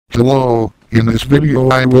Hello, in this video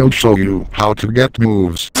I will show you how to get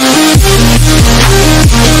moves.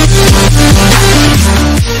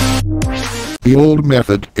 The old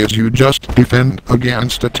method is you just defend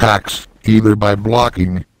against attacks, either by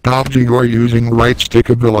blocking, dodging or using right stick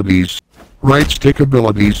abilities. Right stick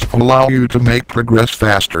abilities allow you to make progress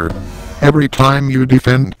faster. Every time you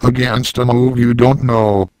defend against a move you don't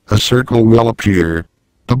know, a circle will appear.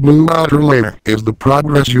 The blue outer layer is the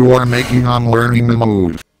progress you are making on learning the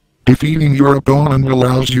move. Defeating your opponent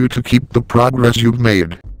allows you to keep the progress you've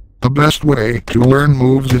made. The best way to learn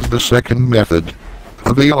moves is the second method.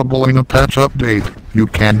 Available in a patch update, you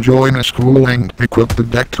can join a school and equip the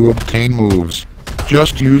deck to obtain moves.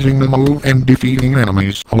 Just using the move and defeating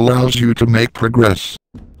enemies allows you to make progress.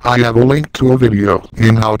 I have a link to a video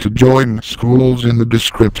in how to join schools in the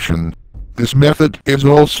description. This method is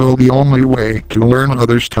also the only way to learn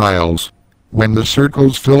other styles. When the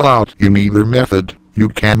circles fill out in either method, you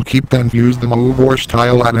can keep and use the move or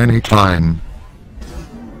style at any time.